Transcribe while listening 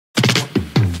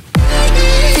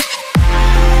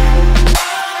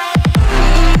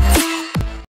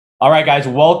All right, guys,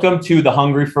 welcome to the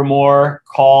Hungry for More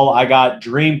call. I got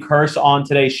Dream Kearse on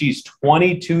today. She's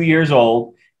 22 years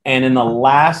old, and in the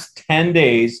last 10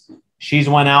 days, she's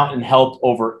went out and helped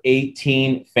over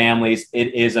 18 families.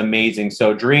 It is amazing.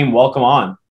 So, Dream, welcome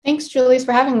on. Thanks, Julius,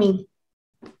 for having me.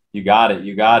 You got it.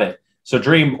 You got it. So,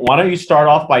 Dream, why don't you start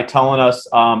off by telling us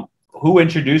who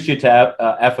introduced you to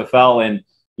FFL and,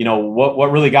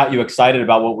 what really got you excited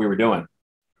about what we were doing?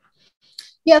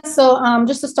 Yeah, so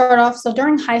just to start off, so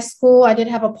during high school, I did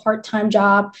have a part-time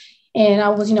job and I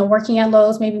was, working at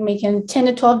Lowe's, maybe making $10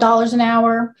 to $12 an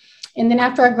hour. And then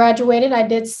after I graduated, I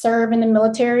did serve in the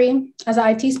military as an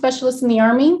IT specialist in the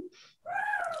Army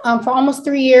for almost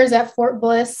 3 years at Fort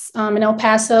Bliss in El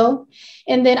Paso.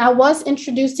 And then I was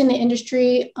introduced in the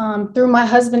industry through my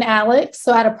husband, Alex,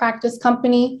 so at a practice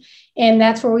company. And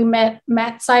that's where we met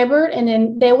Matt Seibert. And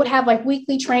then they would have like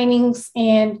weekly trainings,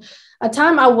 and a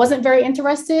time I wasn't very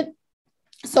interested.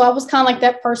 So I was kind of like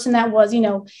that person that was,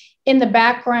 in the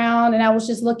background, and I was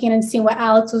just looking and seeing what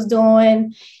Alex was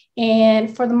doing.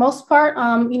 And for the most part,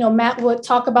 Matt would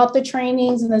talk about the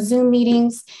trainings and the Zoom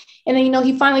meetings. And then,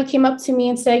 he finally came up to me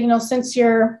and said, since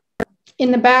you're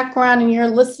in the background and you're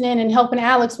listening and helping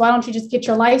Alex, why don't you just get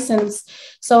your license?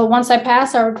 So once I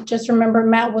passed, I just remember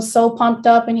Matt was so pumped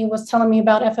up and he was telling me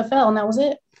about FFL, and that was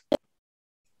it.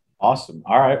 Awesome.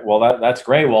 All right. Well, that's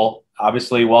great. Well,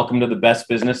 obviously, welcome to the best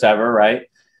business ever, right?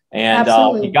 And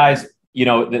you guys,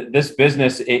 this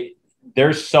business,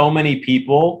 there's so many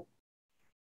people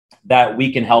that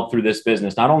we can help through this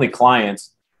business, not only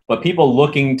clients, but people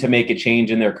looking to make a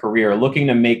change in their career, looking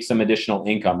to make some additional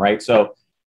income, right? So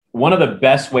one of the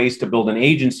best ways to build an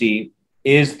agency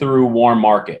is through warm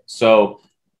market. So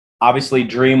obviously,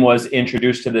 Dream was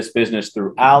introduced to this business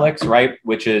through Alex, right?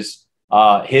 Which is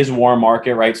his warm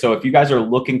market, right? So if you guys are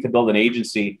looking to build an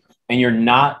agency and you're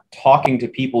not talking to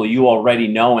people you already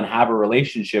know and have a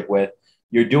relationship with,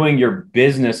 you're doing your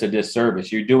business a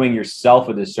disservice. You're doing yourself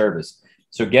a disservice.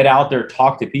 So get out there,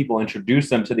 talk to people, introduce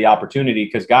them to the opportunity,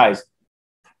 because guys,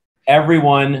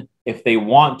 everyone, if they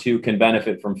want to, can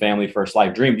benefit from Family First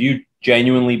Life. Dream, do you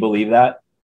genuinely believe that?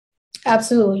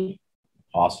 Absolutely.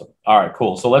 Awesome. All right,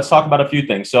 cool. So let's talk about a few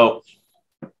things. So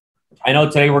I know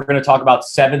today we're going to talk about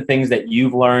 7 things that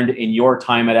you've learned in your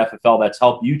time at FFL that's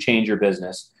helped you change your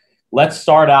business. Let's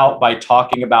start out by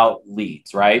talking about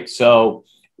leads, right? So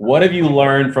what have you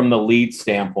learned from the lead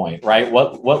standpoint, right?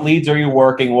 What leads are you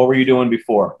working? What were you doing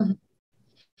before?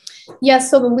 Yeah,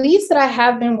 so the leads that I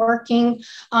have been working,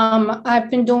 I've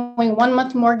been doing 1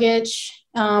 month mortgage,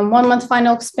 1 month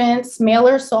final expense,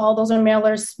 mailers. So all those are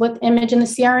mailers with image in the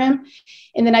CRM.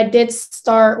 And then I did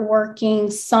start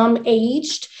working some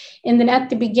aged. And then at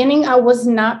the beginning, I was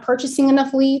not purchasing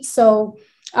enough leads. So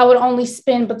I would only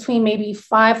spend between maybe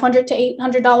 $500 to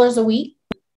 $800 a week.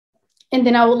 And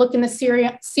then I would look in the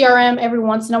CRM every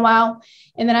once in a while.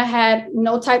 And then I had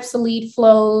no types of lead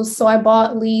flows. So I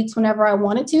bought leads whenever I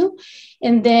wanted to.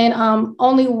 And then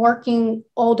only working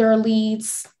older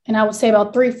leads, and I would say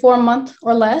about 3-4 months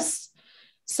or less.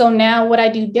 So now what I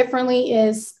do differently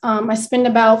is I spend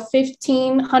about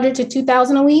 $1,500 to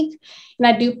 $2,000 a week. And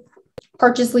I do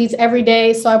purchase leads every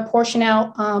day. So I portion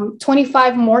out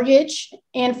 25 mortgage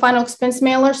and final expense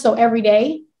mailers, so every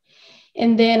day.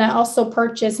 And then I also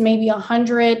purchase maybe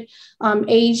 100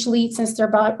 age leads, since they're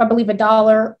about, I believe,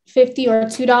 $1.50 or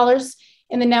 $2.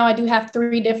 And then now I do have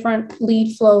 3 different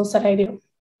lead flows that I do.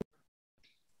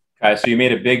 Okay, so you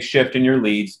made a big shift in your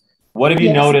leads. What have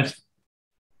you noticed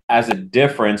as a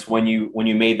difference when you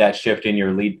made that shift in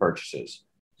your lead purchases?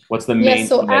 What's the main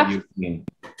thing that you've seen?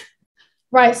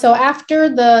 Right. So after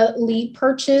the lead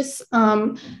purchase,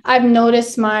 I've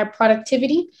noticed my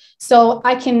productivity. So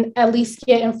I can at least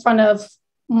get in front of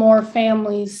more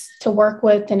families to work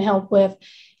with and help with.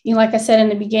 Like I said in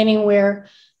the beginning, where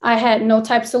I had no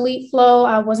types of lead flow,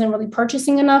 I wasn't really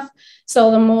purchasing enough. So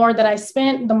the more that I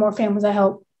spent, the more families I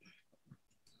helped.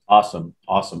 Awesome.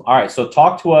 Awesome. All right. So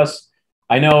talk to us.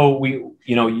 I know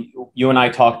you and I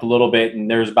talked a little bit, and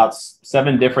there's about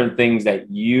 7 different things that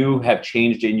you have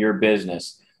changed in your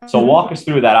business. So walk us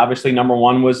through that. Obviously, number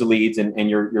 1 was leads, and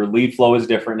your lead flow is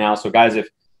different now. So guys,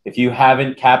 if you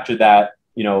haven't captured that,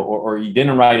 or you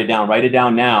didn't write it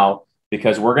down now,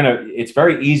 because it's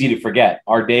very easy to forget.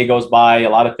 Our day goes by, a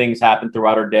lot of things happen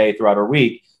throughout our day, throughout our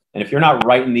week. And if you're not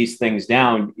writing these things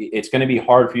down, it's going to be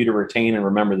hard for you to retain and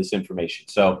remember this information.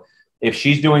 So if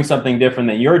she's doing something different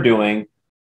than you're doing,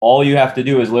 all you have to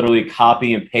do is literally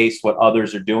copy and paste what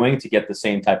others are doing to get the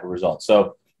same type of results.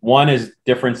 So 1 is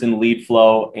difference in lead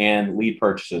flow and lead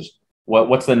purchases.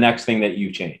 What's the next thing that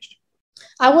you changed?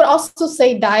 I would also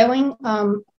say dialing.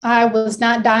 I was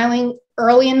not dialing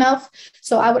early enough.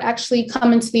 So I would actually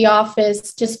come into the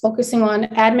office just focusing on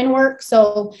admin work.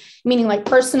 So meaning like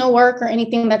personal work or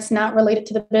anything that's not related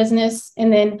to the business.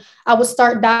 And then I would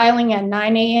start dialing at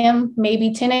 9 a.m.,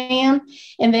 maybe 10 a.m.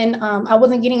 And then I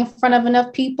wasn't getting in front of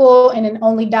enough people, and then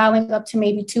only dialing up to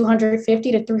maybe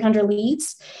 250 to 300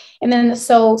 leads. And then,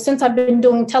 so since I've been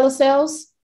doing telesales,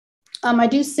 I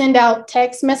do send out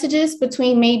text messages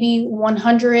between maybe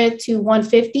 100 to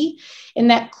 150, and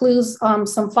that includes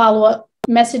some follow-up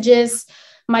messages.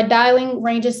 My dialing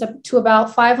ranges up to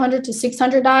about 500 to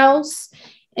 600 dials.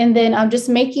 And then I'm just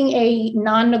making a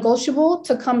non-negotiable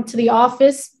to come to the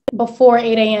office before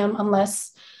 8 a.m.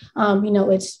 unless,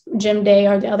 it's gym day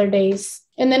or the other days.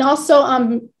 And then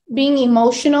also being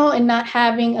emotional and not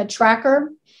having a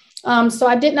tracker. So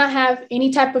I did not have any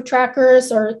type of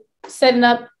trackers or setting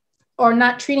up or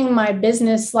not treating my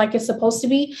business like it's supposed to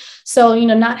be. So,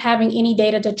 not having any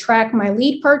data to track my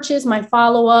lead purchase, my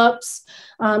follow-ups,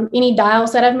 any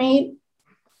dials that I've made.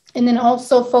 And then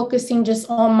also focusing just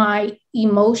on my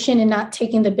emotion and not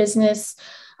taking the business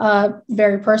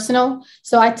very personal.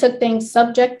 So I took things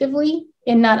subjectively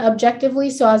and not objectively.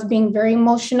 So I was being very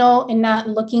emotional and not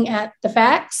looking at the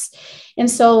facts. And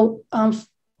so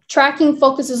tracking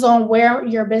focuses on where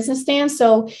your business stands.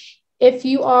 So if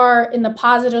you are in the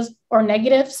positive or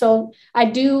negative, so I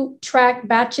do track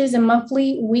batches and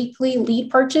monthly, weekly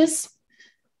lead purchase,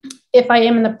 if I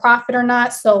am in the profit or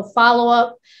not. So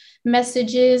follow-up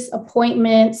messages,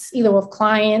 appointments, either with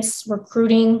clients,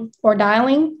 recruiting, or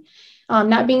dialing,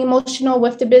 not being emotional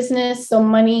with the business. So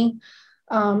money,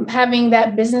 having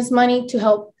that business money to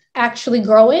help actually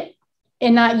grow it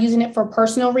and not using it for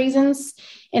personal reasons.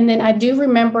 And then I do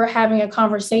remember having a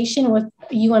conversation with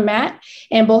you and Matt,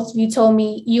 and both of you told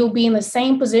me you'll be in the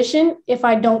same position if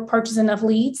I don't purchase enough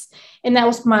leads. And that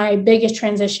was my biggest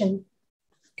transition.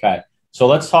 Okay. So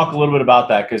let's talk a little bit about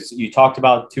that, because you talked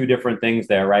about two different things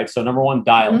there, right? So number one,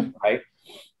 dialing, right?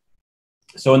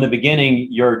 So in the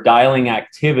beginning, your dialing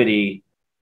activity,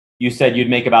 you said you'd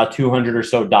make about 200 or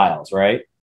so dials, right?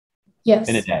 Yes.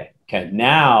 In a day. Okay.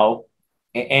 Now,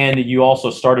 and you also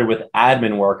started with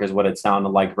admin work is what it sounded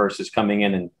like versus coming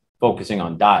in and focusing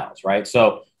on dials, right?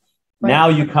 So now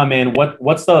you come in,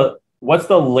 what's the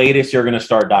latest you're going to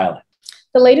start dialing?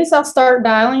 The latest I'll start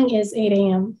dialing is 8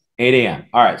 a.m. 8 a.m.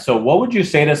 All right. So what would you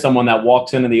say to someone that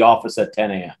walks into the office at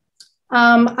 10 a.m.?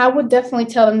 I would definitely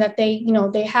tell them that they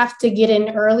have to get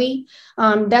in early.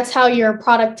 That's how your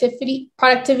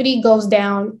productivity goes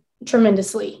down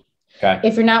tremendously. Okay.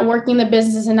 If you're not working the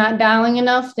business and not dialing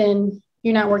enough, then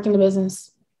you're not working the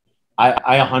business. I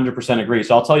 100% agree.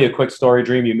 So I'll tell you a quick story,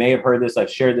 Dream. You may have heard this.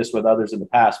 I've shared this with others in the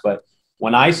past, but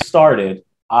when I started,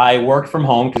 I worked from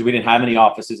home because we didn't have any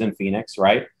offices in Phoenix,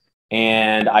 right?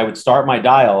 And I would start my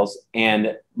dials,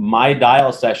 and my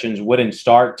dial sessions wouldn't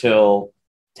start till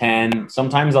 10,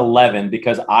 sometimes 11,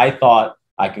 because I thought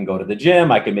I can go to the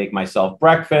gym, I can make myself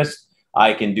breakfast,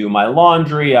 I can do my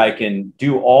laundry, I can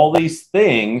do all these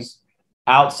things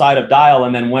outside of dial.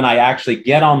 And then when I actually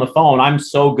get on the phone, I'm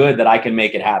so good that I can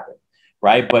make it happen,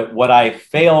 right? But what I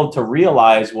failed to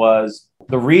realize was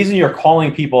the reason you're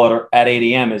calling people at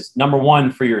 8 a.m. is, number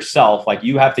one, for yourself. Like,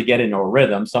 you have to get into a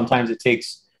rhythm. Sometimes it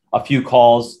takes a few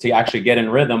calls to actually get in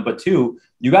rhythm. But two,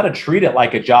 you got to treat it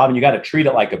like a job, and you got to treat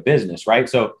it like a business, right?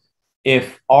 So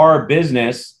if our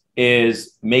business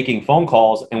is making phone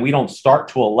calls and we don't start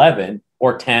to 11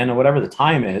 or 10 or whatever the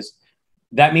time is,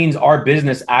 that means our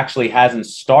business actually hasn't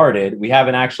started. We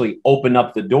haven't actually opened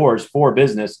up the doors for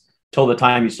business till the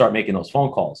time you start making those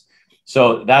phone calls.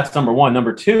 So that's number one.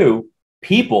 Number two,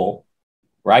 people,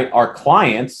 right? Our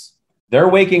clients, they're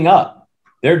waking up,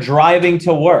 they're driving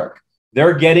to work,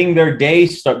 they're getting their day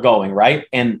going, right?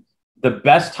 And the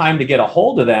best time to get a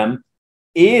hold of them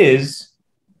is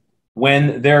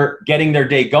when they're getting their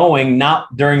day going,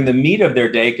 not during the meat of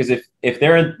their day. Because if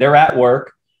they're at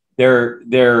work,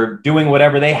 they're doing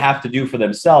whatever they have to do for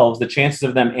themselves, the chances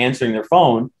of them answering their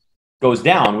phone goes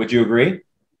down. Would you agree?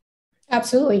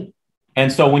 Absolutely.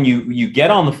 And so when you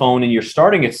get on the phone and you're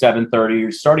starting at 7:30,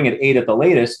 you're starting at 8 at the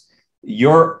latest,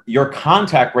 your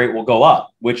contact rate will go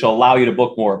up, which will allow you to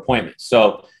book more appointments.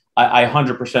 So I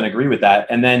 100% agree with that.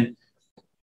 And then,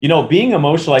 being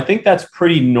emotional, I think that's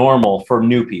pretty normal for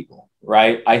new people,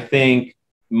 right? I think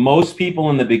most people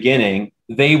in the beginning,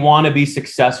 they want to be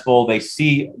successful. They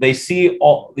see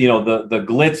all, the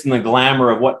glitz and the glamour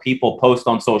of what people post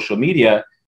on social media,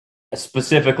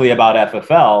 specifically about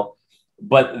FFL,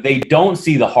 but they don't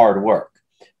see the hard work.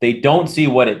 They don't see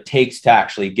what it takes to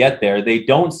actually get there. They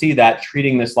don't see that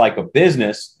treating this like a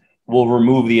business will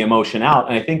remove the emotion out.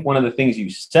 And I think one of the things you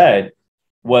said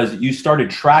was you started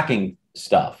tracking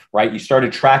stuff, right? You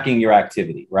started tracking your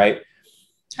activity, right?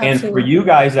 And for you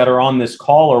guys that are on this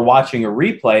call or watching a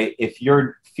replay, if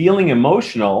you're feeling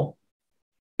emotional,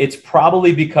 it's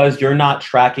probably because you're not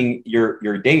tracking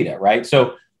your data, right?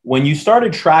 So when you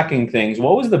started tracking things,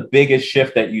 what was the biggest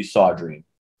shift that you saw, Dream?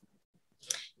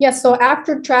 Yes. So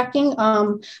after tracking,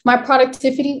 my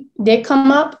productivity did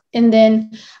come up. And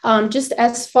then just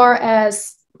as far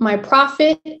as my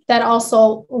profit, that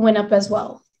also went up as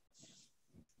well.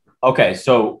 Okay.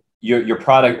 So your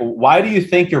product, why do you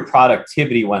think your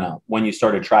productivity went up when you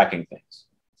started tracking things?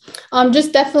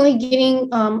 Just definitely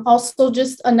getting also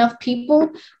just enough people.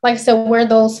 Like I said, where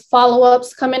those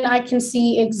follow-ups come in, I can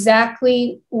see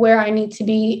exactly where I need to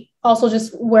be. Also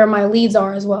just where my leads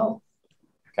are as well.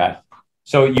 Okay.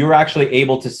 So you're actually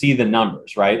able to see the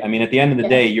numbers, right? I mean, at the end of the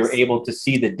day, you're able to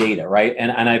see the data, right?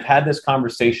 And I've had this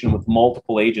conversation with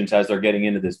multiple agents as they're getting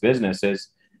into this business is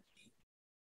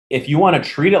if you want to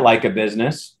treat it like a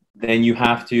business, then you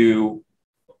have to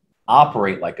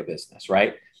operate like a business,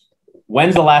 right?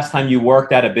 When's the last time you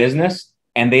worked at a business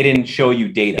and they didn't show you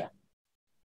data?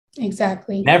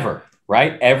 Exactly. Never,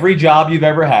 right? Every job you've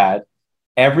ever had,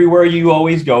 everywhere you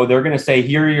always go, they're going to say,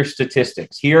 here are your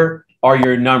statistics. Here are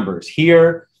your numbers.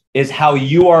 Here is how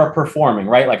you are performing,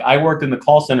 right? Like I worked in the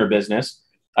call center business.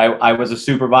 I was a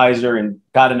supervisor and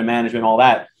got into management, all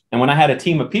that. And when I had a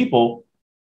team of people,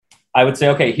 I would say,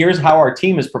 okay, here's how our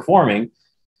team is performing.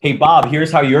 Hey, Bob,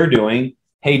 here's how you're doing.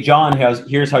 Hey, John,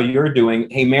 here's how you're doing.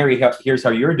 Hey, Mary, here's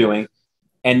how you're doing.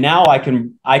 And now I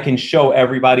can show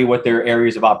everybody what their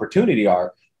areas of opportunity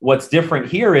are. What's different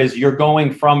here is you're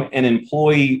going from an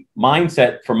employee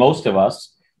mindset for most of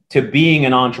us to being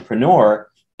an entrepreneur.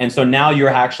 And so now you're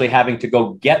actually having to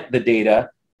go get the data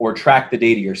or track the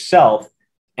data yourself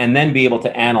and then be able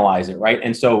to analyze it, right?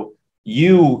 And so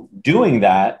you doing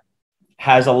that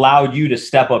has allowed you to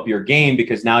step up your game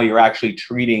because now you're actually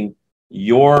treating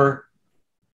your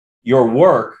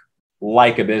work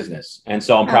like a business. And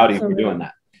so I'm proud of you for doing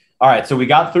that. All right. So we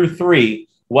got through 3.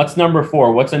 What's number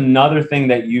 4? What's another thing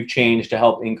that you've changed to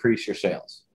help increase your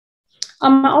sales?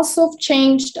 I also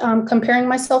changed comparing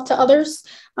myself to others.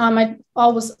 I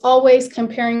was always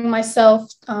comparing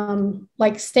myself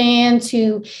like Stan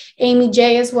to Amy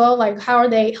J as well. Like, how are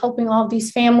they helping all of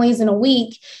these families in a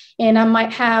week? And I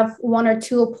might have 1 or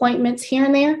 2 appointments here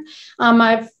and there.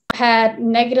 I've had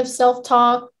negative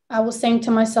self-talk. I was saying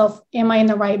to myself, am I in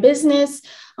the right business?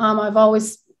 I've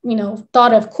always,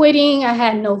 thought of quitting. I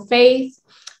had no faith.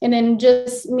 And then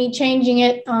just me changing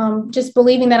it, just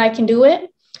believing that I can do it.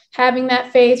 Having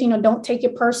that faith, don't take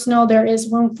it personal. There is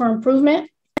room for improvement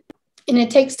and it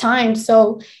takes time.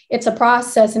 So it's a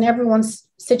process and everyone's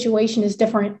situation is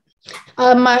different.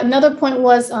 Another point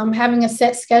was having a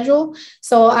set schedule.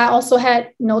 So I also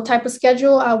had no type of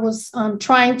schedule. I was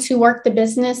trying to work the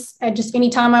business at just any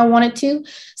time I wanted to.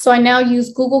 So I now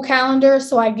use Google Calendar.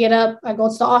 So I get up, I go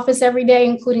to the office every day,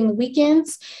 including the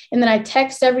weekends, and then I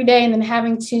text every day and then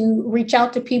having to reach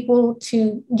out to people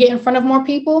to get in front of more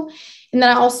people. And then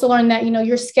I also learned that,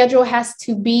 your schedule has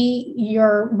to be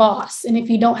your boss. And if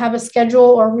you don't have a schedule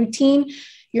or routine,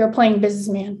 you're a playing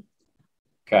businessman.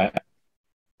 Okay.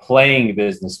 Playing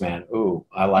businessman. Ooh,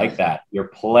 I like that. You're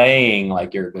playing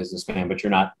like you're a businessman, but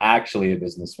you're not actually a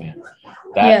businessman.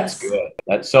 That's good.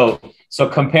 That's so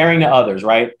comparing to others,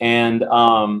 right? And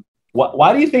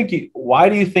why do you think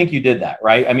you did that,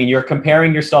 right? I mean, you're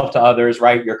comparing yourself to others,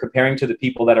 right? You're comparing to the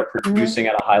people that are producing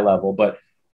at a high level, but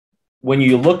when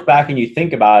you look back and you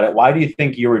think about it, why do you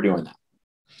think you were doing that?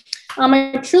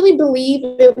 I truly believe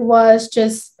it was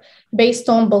just based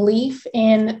on belief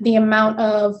in the amount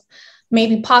of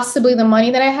maybe possibly the money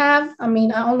that I have. I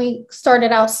mean, I only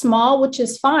started out small, which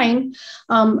is fine.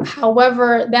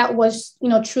 However, that was,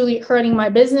 truly hurting my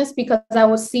business because I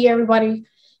would see everybody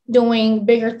doing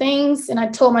bigger things. And I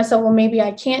told myself, well, maybe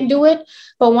I can't do it.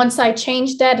 But once I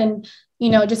changed that and,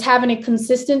 just having a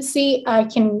consistency, I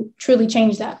can truly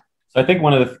change that. So I think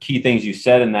one of the key things you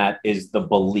said in that is the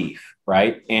belief,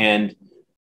 right? And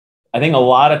I think a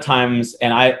lot of times,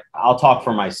 and I'll talk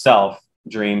for myself,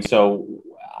 Dream. So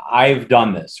I've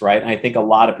done this, right? And I think a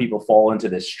lot of people fall into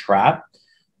this trap.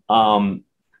 And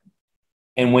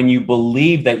when you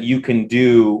believe that you can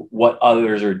do what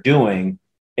others are doing,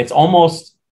 it's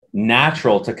almost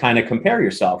natural to kind of compare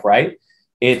yourself, right?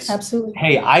 It's absolutely,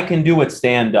 hey, I can do what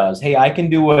Stan does. Hey, I can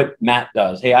do what Matt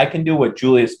does. Hey, I can do what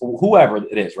Julius, whoever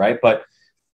it is, right? But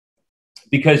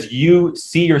because you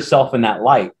see yourself in that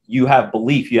light, you have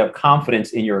belief, you have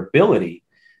confidence in your ability.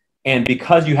 And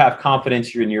because you have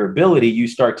confidence in your ability, you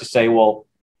start to say, well,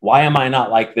 why am I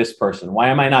not like this person? Why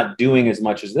am I not doing as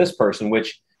much as this person?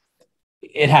 Which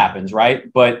it happens,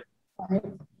 right? But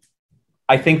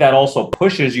I think that also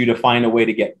pushes you to find a way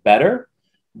to get better.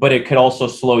 but it could also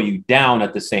slow you down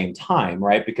at the same time,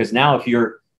 right? Because now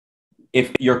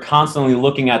if you're constantly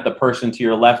looking at the person to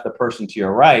your left, the person to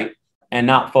your right, and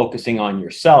not focusing on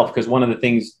yourself, because one of the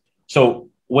things, so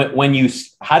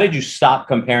how did you stop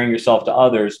comparing yourself to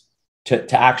others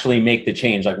to actually make the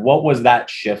change? Like, what was that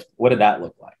shift? What did that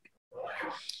look like?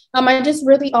 I just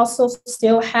really also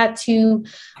still had to,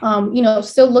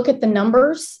 still look at the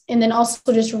numbers, and then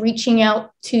also just reaching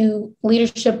out to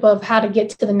leadership of how to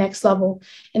get to the next level.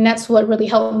 And that's what really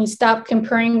helped me stop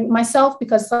comparing myself,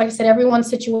 because like I said, everyone's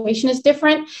situation is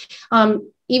different.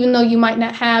 Even though you might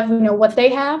not have, what they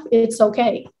have, it's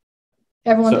okay.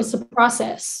 It's a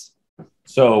process.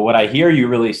 So what I hear you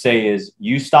really say is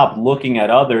you stopped looking at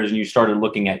others and you started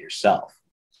looking at yourself.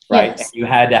 Right. Yes. And you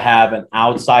had to have an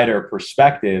outsider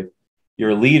perspective.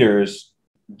 Your leaders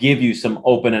give you some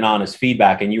open and honest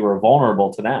feedback, and you were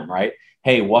vulnerable to them. Right.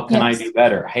 Hey, what can I do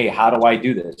better? Hey, how do I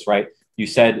do this? Right. You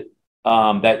said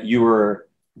that you were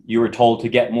told to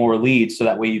get more leads so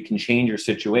that way you can change your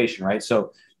situation. Right.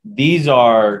 So these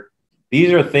are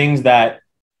things that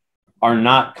are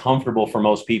not comfortable for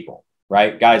most people.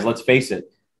 Right. Guys, let's face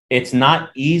it. It's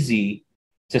not easy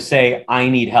to say, I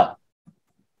need help.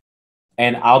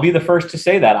 And I'll be the first to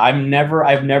say that I've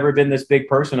never been this big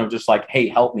person of just like, hey,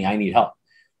 help me, I need help,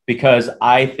 because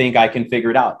I think I can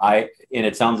figure it out. And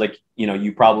it sounds like,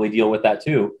 you probably deal with that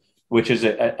too, which is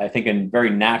I think a very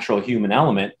natural human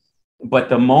element. But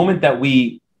the moment that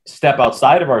we step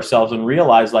outside of ourselves and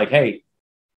realize like, hey,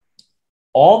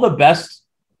 all the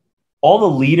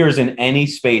leaders in any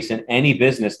space, in any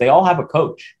business, they all have a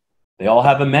coach. They all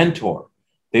have a mentor.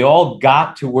 They all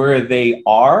got to where they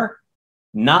are,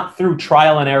 not through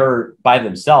trial and error by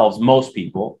themselves. Most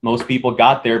people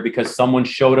got there because someone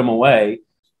showed them a way.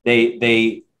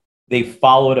 They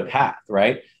followed a path,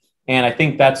 right? And I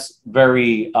think that's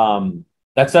very,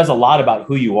 that says a lot about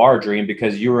who you are, Dream,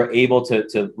 because you were able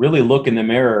to really look in the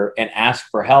mirror and ask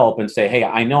for help and say, hey,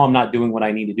 I know I'm not doing what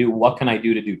I need to do. What can I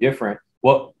do to do different?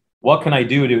 What can I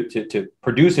do to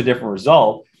produce a different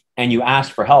result? And you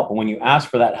ask for help. And when you ask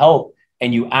for that help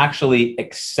and you actually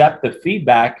accept the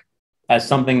feedback as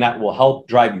something that will help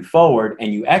drive you forward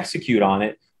and you execute on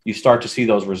it, you start to see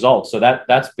those results. So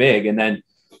that's big. And then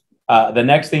the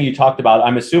next thing you talked about,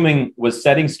 I'm assuming, was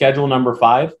setting schedule number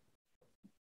 5.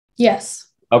 Yes.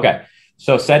 Okay.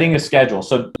 So setting a schedule.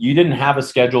 So you didn't have a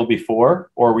schedule before,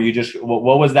 or were you just,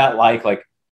 what was that like? Like,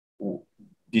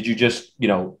 did you just, I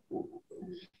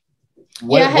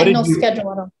had no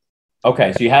schedule at all.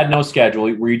 Okay. So you had no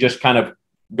schedule. Were you just kind of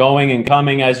going and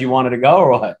coming as you wanted to go,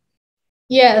 or what?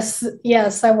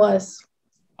 Yes, I was.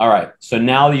 All right. So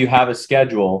now that you have a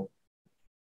schedule,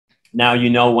 now you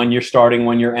know when you're starting,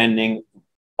 when you're ending,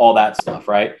 all that stuff,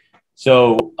 right?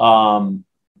 So,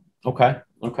 okay.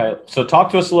 So talk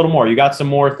to us a little more. You got some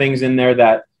more things in there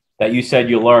that you said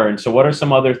you learned. So what are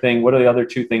the other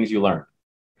 2 things you learned?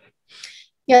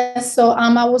 Yes. So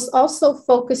I was also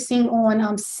focusing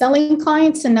on selling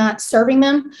clients and not serving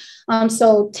them.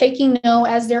 So taking no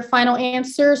as their final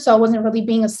answer. So I wasn't really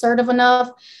being assertive enough,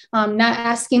 not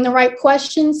asking the right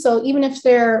questions. So even if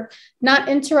they're not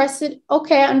interested,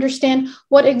 okay, I understand,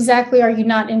 what exactly are you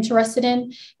not interested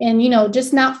in? And,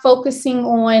 just not focusing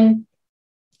on,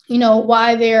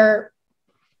 why they're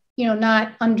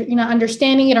not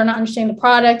understanding it, or not understanding the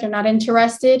product, or not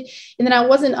interested. And then I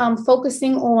wasn't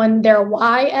focusing on their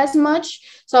why as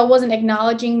much. So I wasn't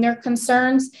acknowledging their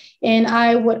concerns. And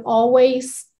I would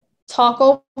always talk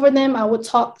over them. I would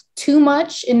talk too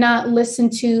much and not listen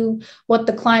to what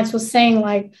the clients was saying,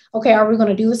 like, okay, are we going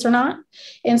to do this or not?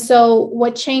 And so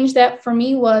what changed that for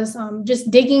me was just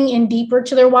digging in deeper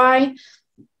to their why,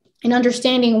 and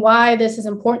understanding why this is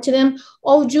important to them.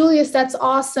 Oh, Julius, that's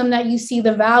awesome that you see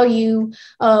the value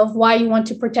of why you want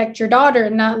to protect your daughter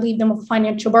and not leave them with a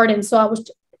financial burden. So I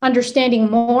was understanding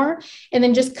more, and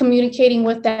then just communicating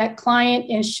with that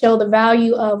client and show the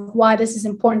value of why this is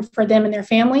important for them and their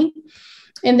family.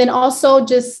 And then also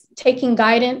just taking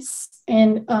guidance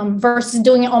and versus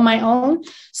doing it on my own.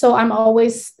 So I'm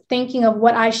always thinking of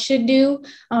what I should do,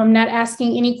 not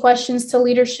asking any questions to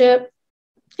leadership.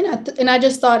 And I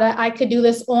just thought I could do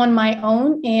this on my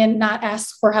own and not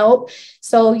ask for help.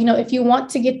 So, if you want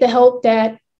to get the help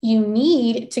that you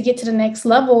need to get to the next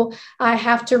level, I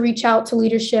have to reach out to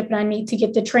leadership, and I need to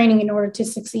get the training in order to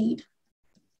succeed.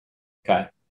 Okay.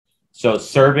 So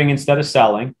serving instead of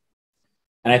selling.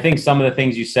 And I think some of the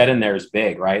things you said in there is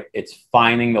big, right? It's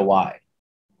finding the why,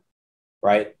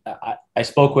 right? I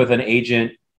spoke with an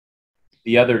agent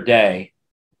the other day,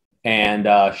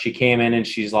 and she came in and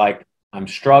she's like, I'm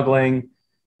struggling.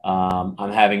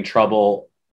 I'm having trouble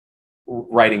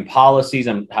writing policies.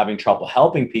 I'm having trouble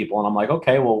helping people. And I'm like,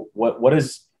 okay, well, what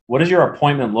does your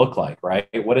appointment look like? Right?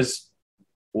 What is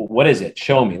it?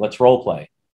 Show me, let's role play.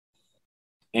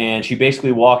 And she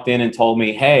basically walked in and told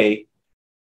me, hey,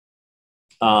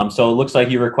 so it looks like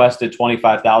you requested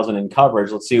 25,000 in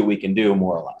coverage. Let's see what we can do,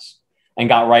 more or less. And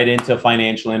got right into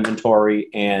financial inventory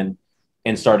and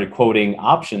started quoting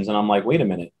options. And I'm like, wait a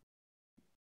minute,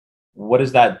 what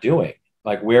is that doing?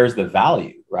 Like, where's the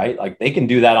value, right? Like, they can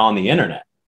do that on the internet,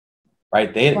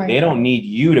 right? They don't need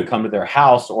you to come to their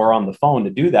house or on the phone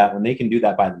to do that when they can do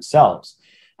that by themselves.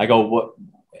 I go, what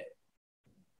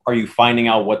are you finding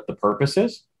out what the purpose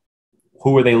is?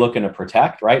 Who are they looking to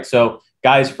protect, right? So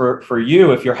guys, for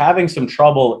you, if you're having some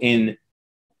trouble in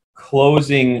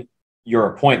closing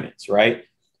your appointments, right?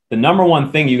 The number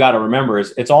one thing you got to remember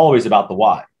is it's always about the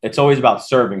why. It's always about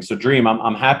serving. So Dream,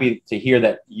 I'm happy to hear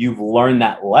that you've learned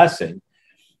that lesson,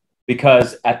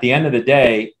 because at the end of the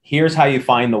day, here's how you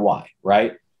find the why,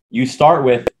 right? You start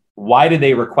with, why did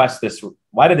they request this?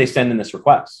 Why did they send in this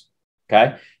request?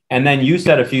 Okay. And then you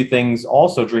said a few things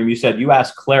also, Dream. You said you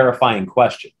asked clarifying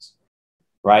questions,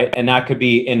 right? And that could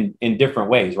be in different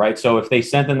ways, right? So if they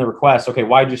sent in the request, okay,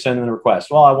 why did you send in the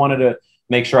request? Well, I wanted to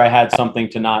make sure I had something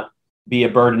to not be a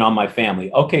burden on my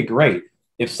family. Okay, great.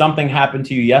 If something happened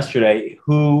to you yesterday,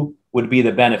 who would be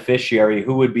the beneficiary?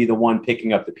 Who would be the one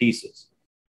picking up the pieces?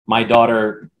 My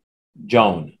daughter,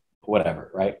 Joan,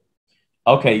 whatever, right?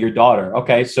 Okay, your daughter.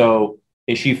 Okay, so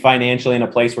is she financially in a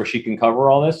place where she can cover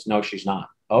all this? No, she's not.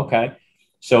 Okay,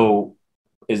 so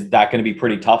is that going to be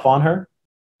pretty tough on her?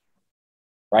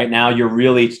 Right now, you're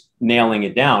really nailing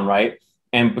it down, right?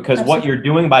 And because what you're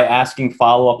doing by asking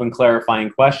follow-up and clarifying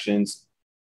questions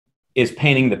is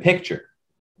painting the picture,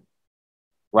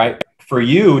 right? For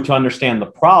you to understand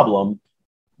the problem,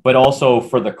 but also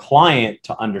for the client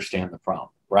to understand the problem,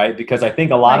 right? Because I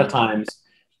think a lot of times,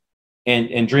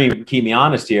 and Dream, keep me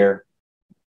honest here,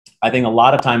 I think a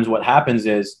lot of times what happens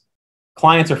is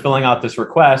clients are filling out this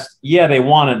request. Yeah, they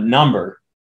want a number,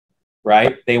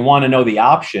 right? They want to know the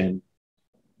option,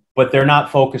 but they're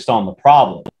not focused on the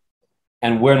problem.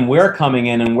 And when we're coming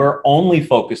in and we're only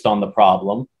focused on the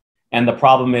problem, and the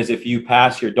problem is if you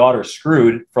pass, your daughter's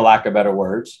screwed, for lack of better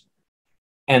words,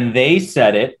 and they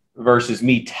said it versus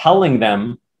me telling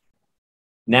them,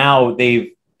 now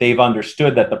they've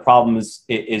understood that the problem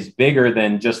is bigger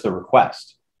than just the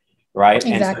request, right?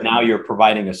 Exactly. And so now you're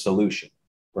providing a solution,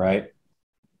 right?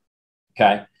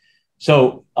 Okay.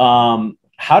 So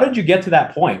how did you get to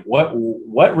that point?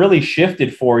 What really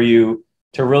shifted for you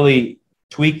to really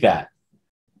tweak that?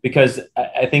 Because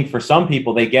I think for some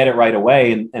people, they get it right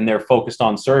away and they're focused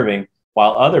on serving,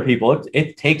 while other people,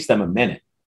 it takes them a minute.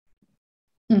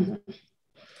 Mm-hmm.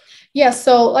 Yeah.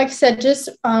 So like I said, just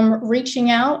reaching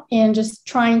out and just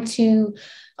trying to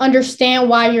understand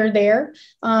why you're there.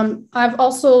 I've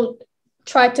also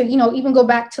tried to, even go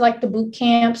back to like the boot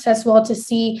camps as well to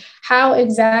see how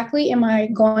exactly am I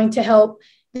going to help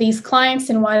these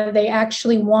clients and why they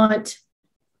actually want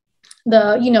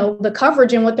the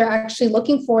coverage and what they're actually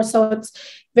looking for. So it's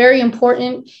very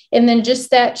important. And then just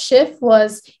that shift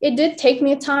it did take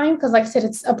me a time because like I said,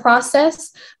 it's a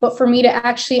process, but for me to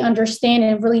actually understand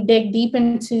and really dig deep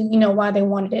into, why they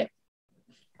wanted it.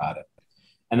 Got it.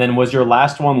 And then was your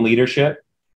last one leadership?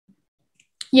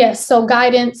 Yes. So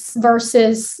guidance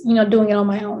versus, doing it on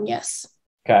my own. Yes.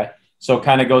 Okay. So it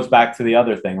kind of goes back to the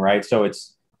other thing, right? So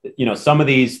it's, some of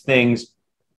these things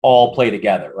all play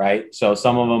together, right? So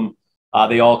some of them,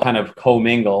 they all kind of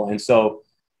commingle. And so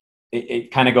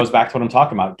it kind of goes back to what I'm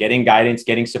talking about, getting guidance,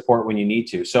 getting support when you need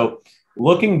to. So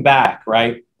looking back,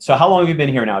 right? So how long have you been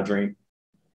here now, Dream?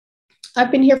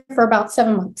 I've been here for about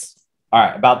 7 months. All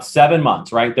right. About 7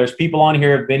 months, right? There's people on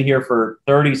here who've been here for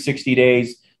 30, 60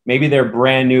 days. Maybe they're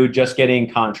brand new, just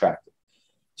getting contracted.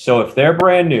 So if they're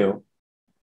brand new,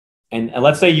 and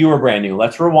let's say you were brand new,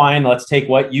 let's rewind. Let's take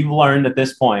what you've learned at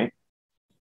this point,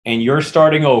 and you're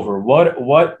starting over.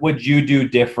 What would you do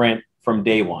different from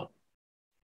day one?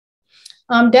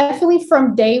 Definitely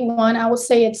from day one, I would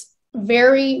say it's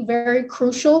very, very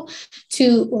crucial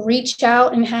to reach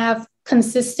out and have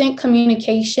consistent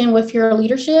communication with your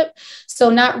leadership. So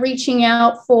not reaching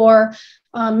out for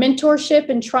mentorship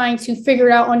and trying to figure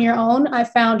it out on your own, I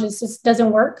found just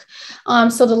doesn't work.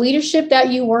 So the leadership that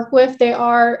you work with, they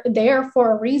are there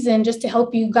for a reason, just to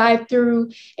help you guide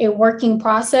through a working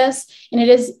process. And it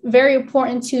is very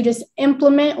important to just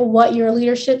implement what your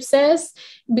leadership says,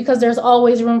 because there's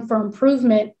always room for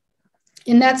improvement.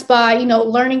 And that's by,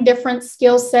 learning different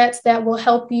skill sets that will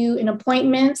help you in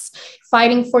appointments,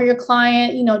 fighting for your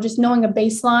client, just knowing a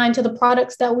baseline to the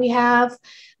products that we have.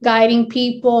 guiding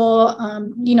people,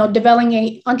 developing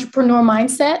a entrepreneur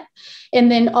mindset. And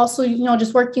then also,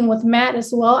 just working with Matt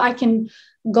as well. I can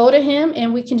go to him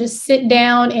and we can just sit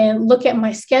down and look at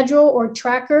my schedule or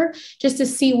tracker just to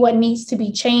see what needs to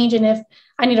be changed. And if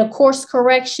I need a course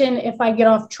correction, if I get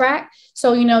off track.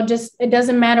 So, just, it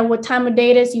doesn't matter what time of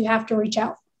day it is, you have to reach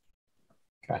out.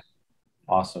 Okay.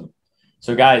 Awesome.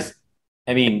 So guys,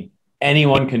 I mean,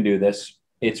 anyone can do this.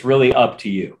 It's really up to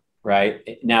you,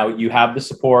 right? Now you have the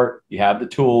support, you have the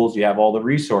tools, you have all the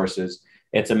resources.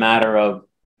 It's a matter of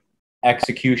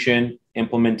execution,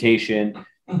 implementation,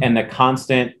 and the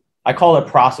constant, I call it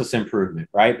process improvement,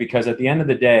 right? Because at the end of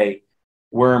the day,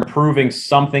 we're improving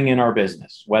something in our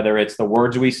business, whether it's the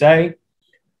words we say,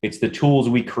 it's the tools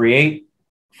we create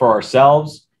for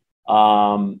ourselves.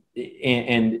 In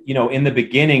the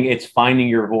beginning, it's finding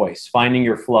your voice, finding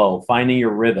your flow, finding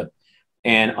your rhythm.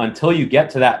 And until you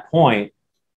get to that point,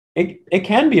 it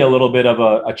can be a little bit of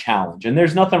a challenge. And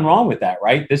there's nothing wrong with that,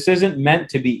 right? This isn't meant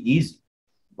to be easy,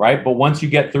 right? But once you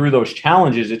get through those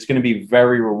challenges, it's going to be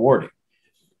very rewarding.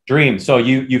 Dream. So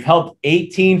you've helped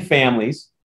 18 families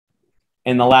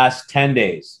in the last 10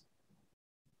 days.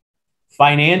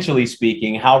 Financially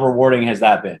speaking, how rewarding has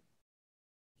that been?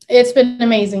 It's been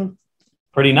amazing.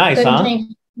 Pretty nice, huh?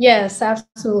 Yes,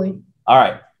 absolutely. All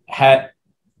right.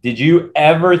 Did you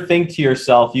ever think to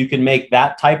yourself you can make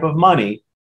that type of money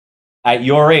at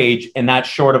your age in that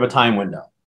short of a time window?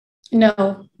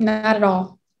 No, not at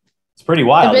all. It's pretty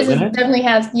wild, the business isn't it? Definitely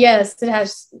has. Yes, it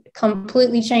has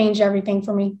completely changed everything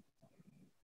for me.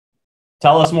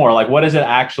 Tell us more. Like, what does it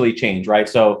actually change, right?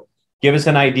 So give us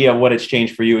an idea of what it's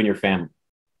changed for you and your family.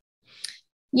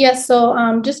 Yes.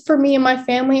 So just for me and my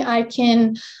family, I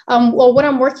can, what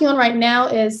I'm working on right now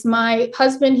is my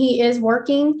husband, he is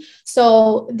working.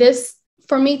 So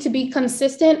for me to be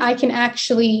consistent, I can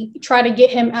actually try to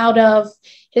get him out of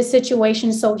his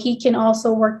situation so he can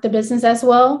also work the business as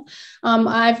well.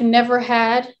 I've never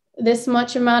had this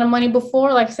much amount of money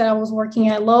before. Like I said, I was working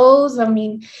at Lowe's. I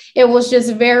mean, it was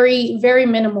just very, very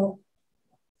minimal,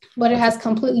 but it has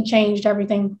completely changed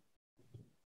everything.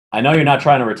 I know you're not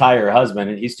trying to retire your husband,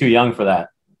 and he's too young for that.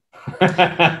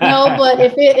 No, but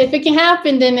if it can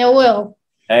happen, then it will.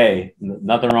 Hey,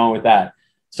 nothing wrong with that.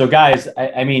 So guys,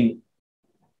 I mean,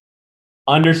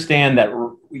 understand that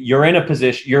you're in a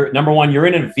position, number one, you're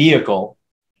in a vehicle.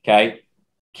 Okay.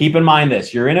 Keep in mind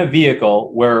this, you're in a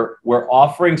vehicle where we're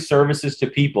offering services to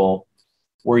people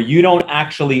where you don't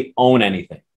actually own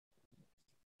anything.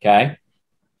 Okay.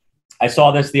 I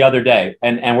saw this the other day,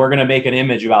 and we're going to make an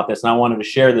image about this, and I wanted to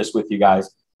share this with you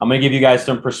guys. I'm going to give you guys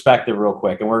some perspective real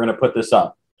quick, and we're going to put this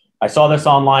up. I saw this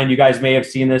online. You guys may have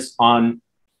seen this on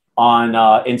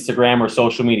Instagram or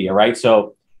social media, right?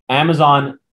 So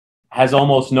Amazon has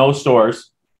almost no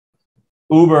stores.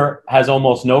 Uber has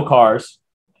almost no cars.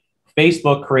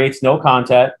 Facebook creates no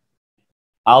content.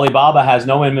 Alibaba has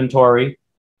no inventory.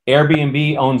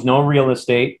 Airbnb owns no real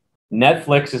estate.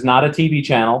 Netflix is not a TV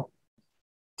channel.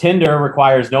 Tinder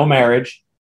requires no marriage.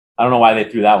 I don't know why they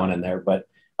threw that one in there, but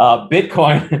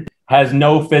Bitcoin has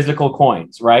no physical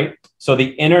coins, right? So the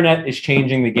internet is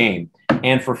changing the game.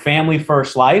 And for Family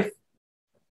First Life,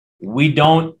 we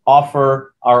don't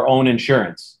offer our own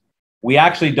insurance. We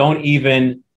actually don't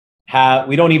even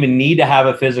need to have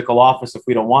a physical office if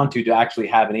we don't want to actually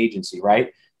have an agency,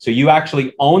 right? So you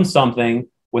actually own something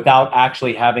without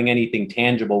actually having anything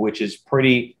tangible, which is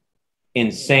pretty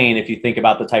insane if you think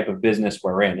about the type of business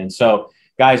we're in. And so,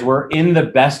 guys, we're in the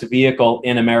best vehicle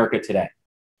in America today.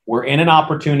 We're in an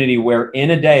opportunity where in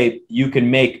a day you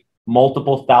can make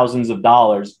multiple thousands of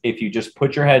dollars if you just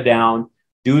put your head down,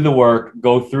 do the work,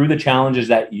 go through the challenges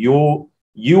that you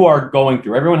are going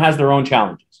through. Everyone has their own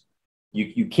challenges.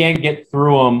 You can't get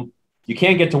through them. You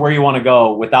can't get to where you want to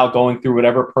go without going through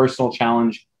whatever personal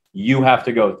challenge you have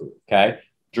to go through. Okay.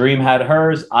 Dream had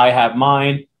hers. I have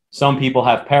mine. Some people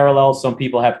have parallels. Some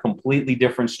people have completely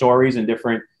different stories and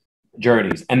different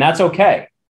journeys, and that's okay.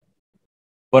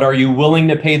 But are you willing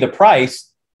to pay the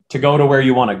price to go to where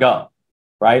you want to go,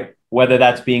 right? Whether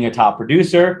that's being a top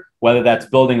producer, whether that's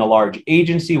building a large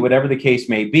agency, whatever the case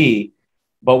may be,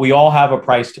 but we all have a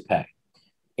price to pay.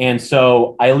 And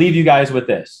so I leave you guys with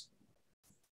this.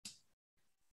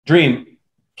 Dream,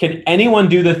 can anyone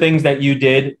do the things that you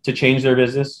did to change their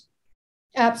business?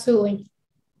 Absolutely.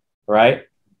 Right?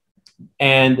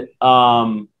 And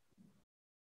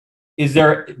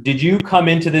did you come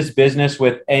into this business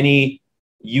with any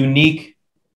unique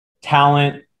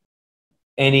talent,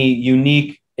 any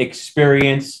unique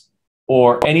experience,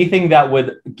 or anything that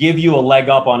would give you a leg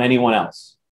up on anyone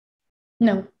else?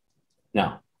 No.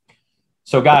 No.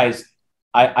 So guys,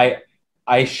 I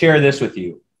share this with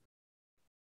you.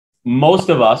 most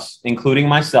of us, including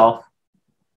myself,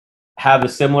 have a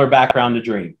similar background to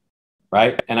Dream,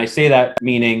 right? And I say that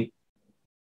meaning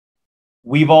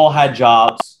we've all had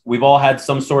jobs. We've all had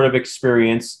some sort of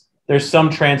experience. There's some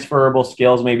transferable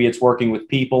skills. Maybe it's working with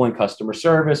people in customer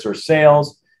service or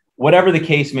sales, whatever the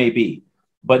case may be.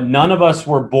 But none of us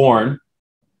were born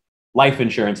life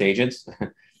insurance agents.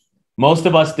 Most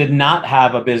of us did not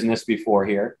have a business before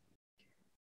here.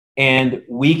 And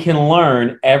we can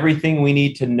learn everything we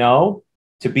need to know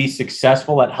to be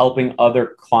successful at helping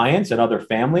other clients and other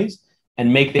families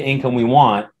and make the income we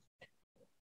want.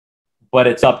 But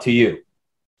it's up to you.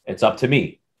 It's up to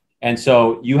me. And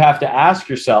so you have to ask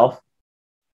yourself,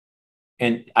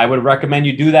 and I would recommend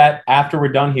you do that after we're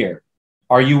done here.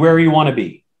 Are you where you want to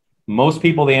be? Most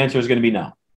people, the answer is going to be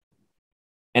no.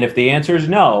 And if the answer is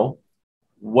no,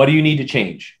 what do you need to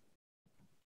change?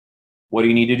 What do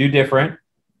you need to do different?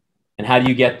 And how do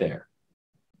you get there?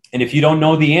 And if you don't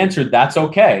know the answer, that's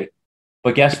okay.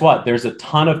 But guess what? There's a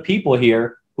ton of people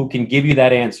here who can give you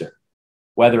that answer,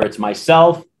 whether it's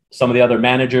myself, some of the other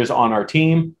managers on our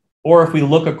team, or if we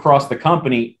look across the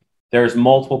company, there's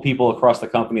multiple people across the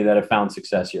company that have found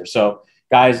success here. So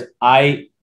guys, I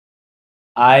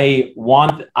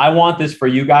want this for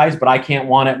you guys, but I can't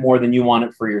want it more than you want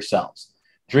it for yourselves.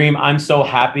 Dream, I'm so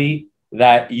happy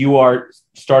that you are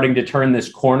starting to turn this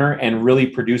corner and really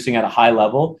producing at a high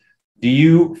level. Do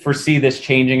you foresee this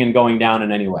changing and going down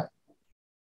in any way?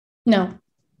 No.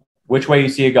 Which way you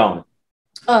see it going?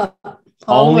 Up.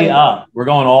 Only up. We're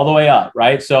going all the way up,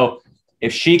 right? So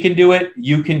if she can do it,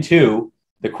 you can too.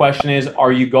 The question is,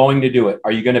 are you going to do it?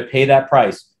 Are you going to pay that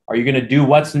price? Are you going to do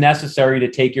what's necessary to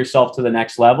take yourself to the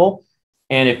next level?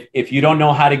 And if you don't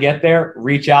know how to get there,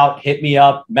 reach out, hit me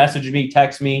up, message me,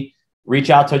 text me, reach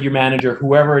out to your manager,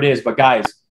 whoever it is. But guys,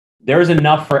 there's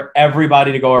enough for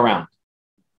everybody to go around.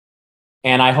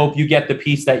 And I hope you get the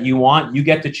piece that you want. You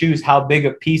get to choose how big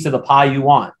a piece of the pie you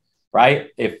want, right?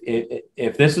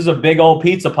 If this is a big old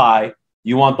pizza pie,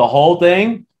 you want the whole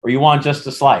thing or you want just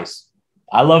a slice?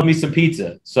 I love me some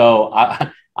pizza. So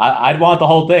I'd want the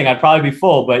whole thing. I'd probably be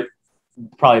full, but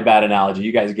probably a bad analogy.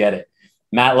 You guys get it.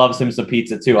 Matt loves him some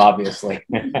pizza too, obviously.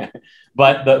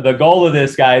 But the goal of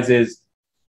this, guys, is,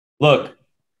 look,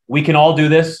 we can all do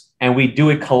this and we do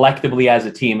it collectively as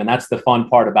a team. And that's the fun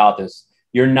part about this.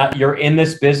 You're in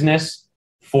this business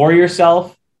for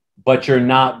yourself, but you're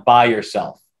not by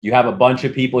yourself. You have a bunch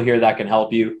of people here that can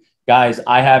help you. Guys,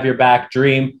 I have your back.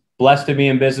 Dream, blessed to be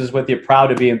in business with you, proud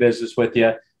to be in business with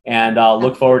you, and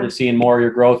look forward to seeing more of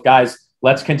your growth. Guys,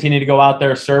 let's continue to go out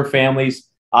there, serve families.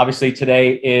 Obviously,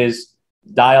 today is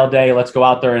dial day. Let's go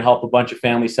out there and help a bunch of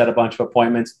families, set a bunch of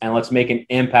appointments, and let's make an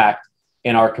impact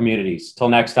in our communities. Till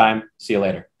next time, see you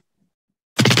later.